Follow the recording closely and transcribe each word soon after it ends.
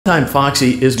Funtime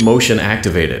Foxy is motion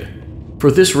activated.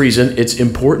 For this reason, it's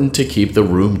important to keep the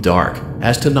room dark,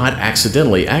 as to not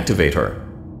accidentally activate her.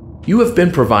 You have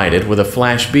been provided with a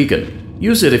flash beacon.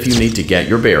 Use it if you need to get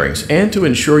your bearings and to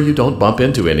ensure you don't bump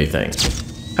into anything.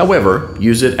 However,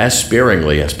 use it as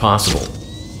sparingly as possible.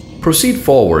 Proceed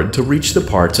forward to reach the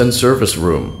parts and service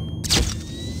room.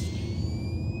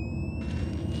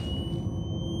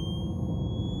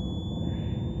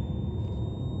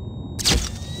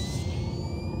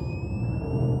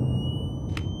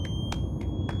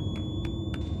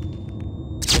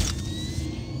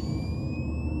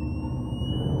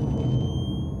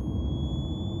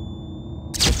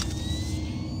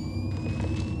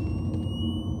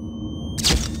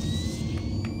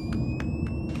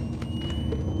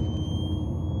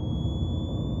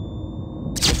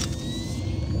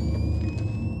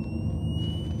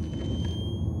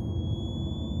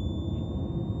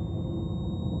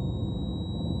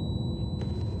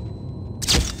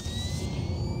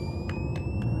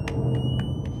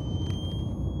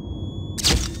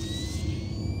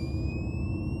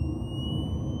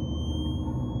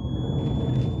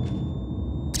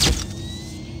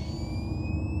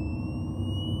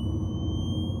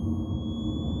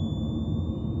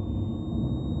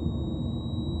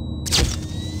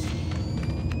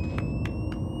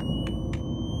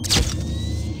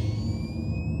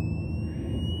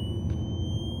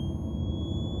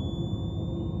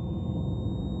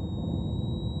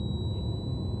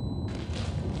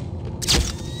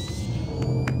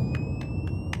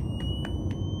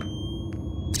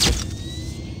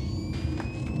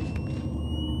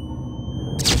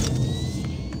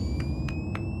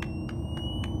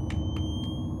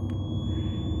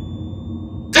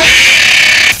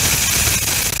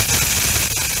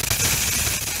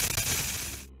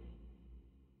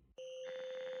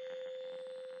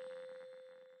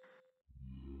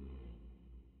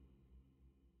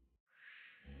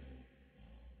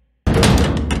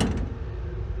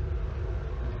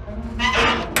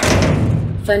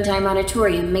 Funtime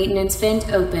Auditorium maintenance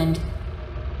vent opened.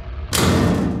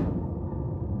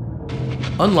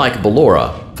 Unlike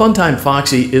Ballora, Funtime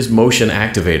Foxy is motion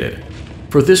activated.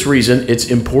 For this reason,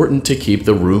 it's important to keep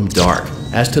the room dark,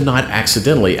 as to not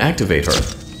accidentally activate her.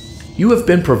 You have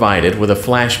been provided with a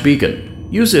flash beacon.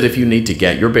 Use it if you need to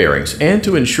get your bearings and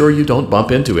to ensure you don't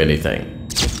bump into anything.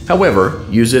 However,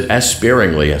 use it as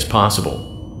sparingly as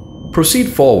possible.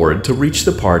 Proceed forward to reach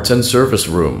the parts and service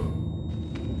room.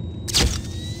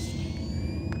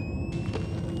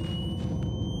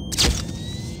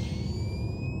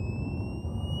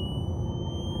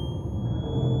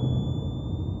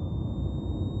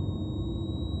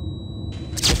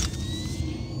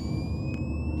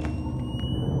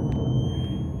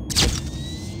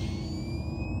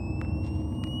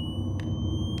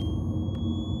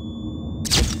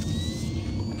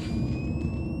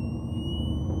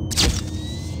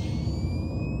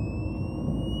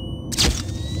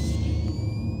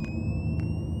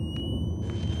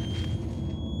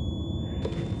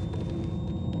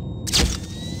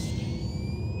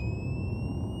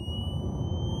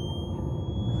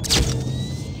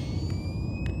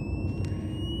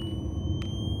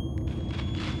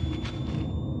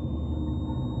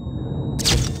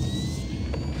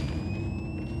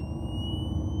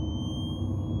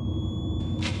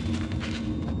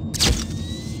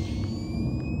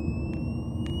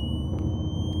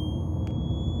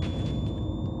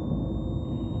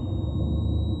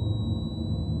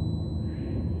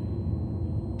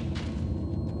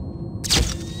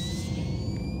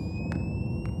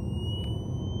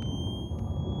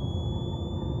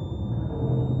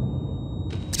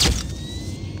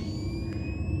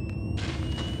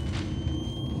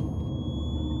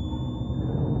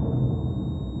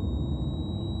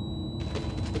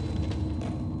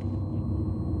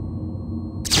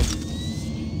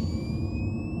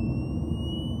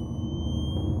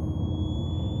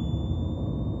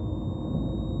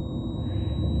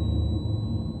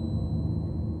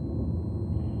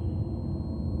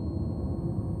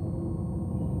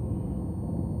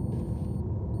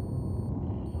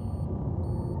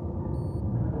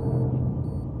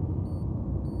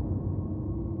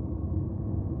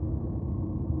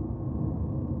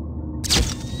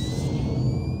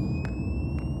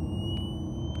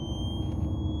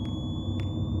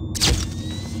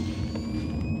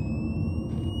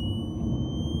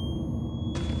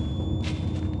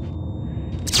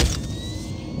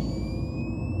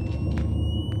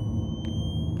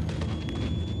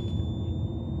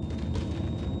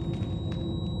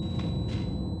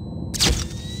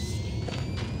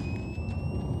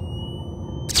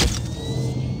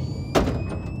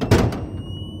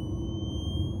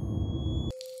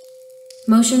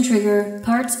 Motion trigger,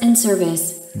 parts and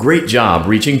service. Great job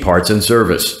reaching parts and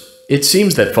service. It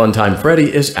seems that Funtime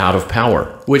Freddy is out of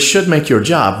power, which should make your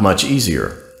job much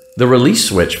easier. The release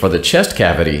switch for the chest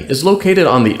cavity is located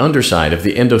on the underside of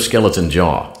the endoskeleton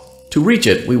jaw. To reach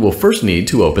it, we will first need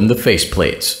to open the face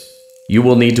plates. You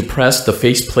will need to press the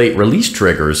faceplate release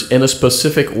triggers in a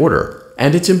specific order,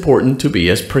 and it's important to be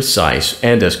as precise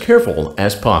and as careful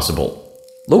as possible.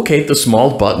 Locate the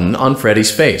small button on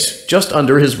Freddy's face, just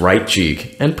under his right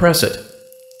cheek, and press it.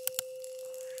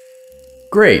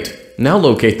 Great! Now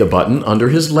locate the button under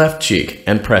his left cheek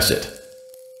and press it.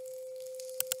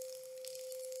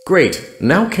 Great!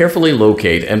 Now carefully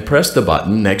locate and press the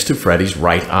button next to Freddy's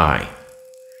right eye.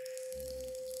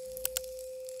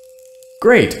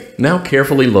 Great! Now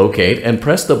carefully locate and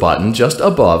press the button just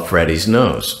above Freddy's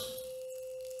nose.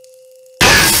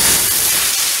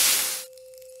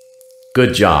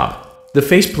 Good job! The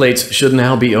faceplates should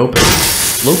now be open.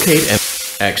 Locate and...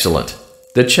 Excellent!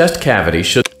 The chest cavity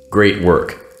should... Great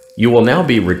work! You will now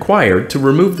be required to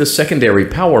remove the secondary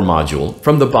power module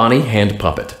from the Bonnie hand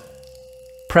puppet.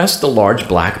 Press the large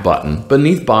black button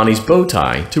beneath Bonnie's bow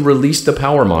tie to release the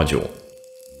power module.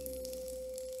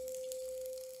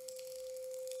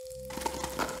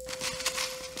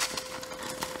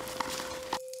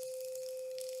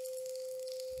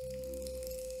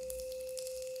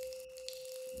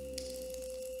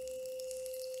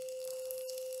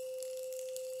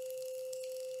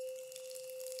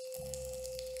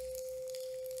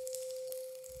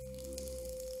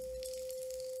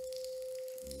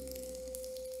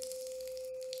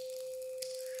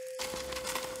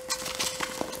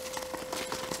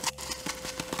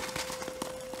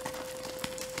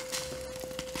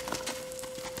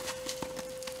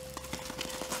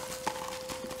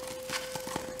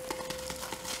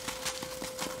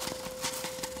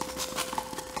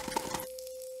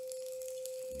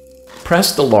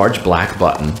 Press the large black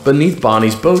button beneath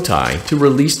Bonnie's bow tie to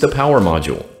release the power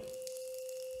module.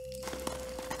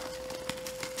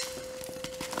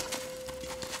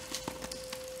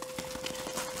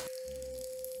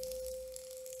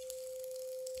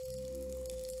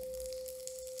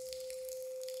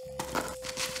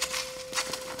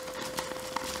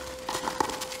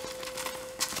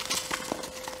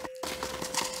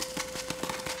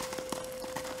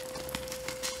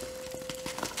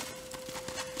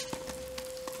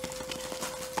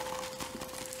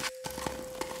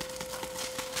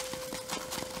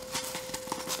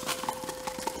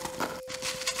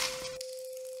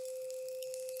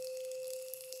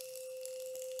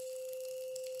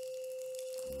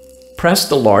 Press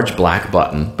the large black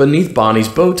button beneath Bonnie's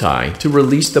bow tie to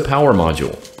release the power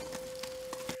module.